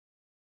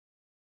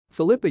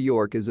Philippa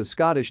York is a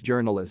Scottish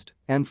journalist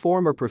and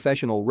former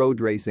professional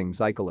road racing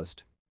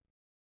cyclist.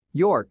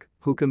 York,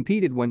 who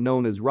competed when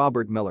known as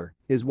Robert Miller,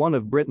 is one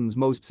of Britain's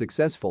most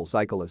successful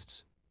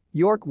cyclists.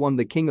 York won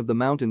the King of the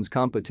Mountains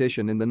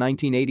competition in the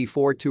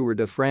 1984 Tour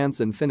de France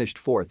and finished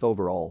fourth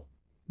overall.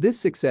 This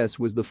success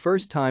was the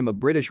first time a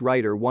British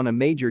rider won a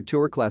major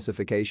Tour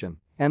classification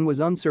and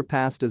was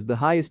unsurpassed as the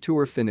highest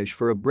Tour finish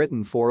for a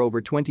Briton for over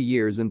 20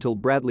 years until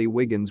Bradley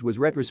Wiggins was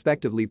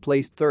retrospectively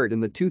placed third in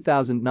the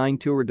 2009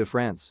 Tour de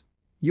France.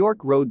 York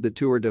rode the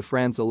Tour de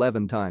France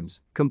 11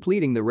 times,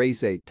 completing the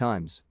race 8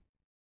 times.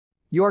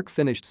 York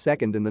finished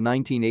second in the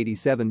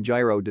 1987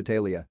 Giro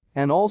d'Italia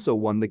and also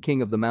won the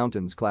King of the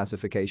Mountains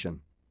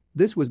classification.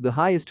 This was the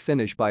highest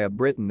finish by a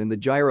Briton in the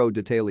Giro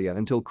d'Italia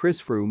until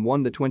Chris Froome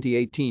won the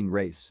 2018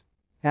 race.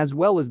 As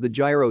well as the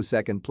Giro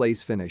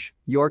second-place finish,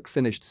 York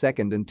finished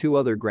second in two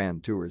other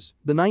Grand Tours,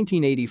 the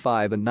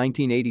 1985 and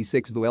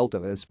 1986 Vuelta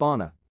a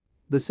España.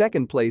 The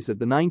second place at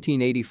the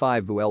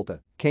 1985 Vuelta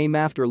came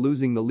after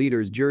losing the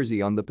leader's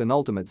jersey on the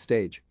penultimate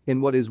stage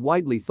in what is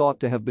widely thought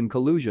to have been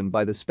collusion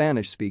by the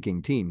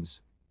Spanish-speaking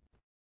teams.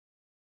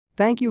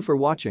 Thank you for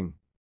watching.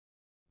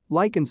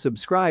 Like and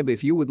subscribe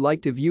if you would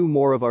like to view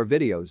more of our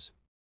videos.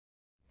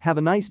 Have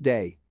a nice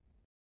day.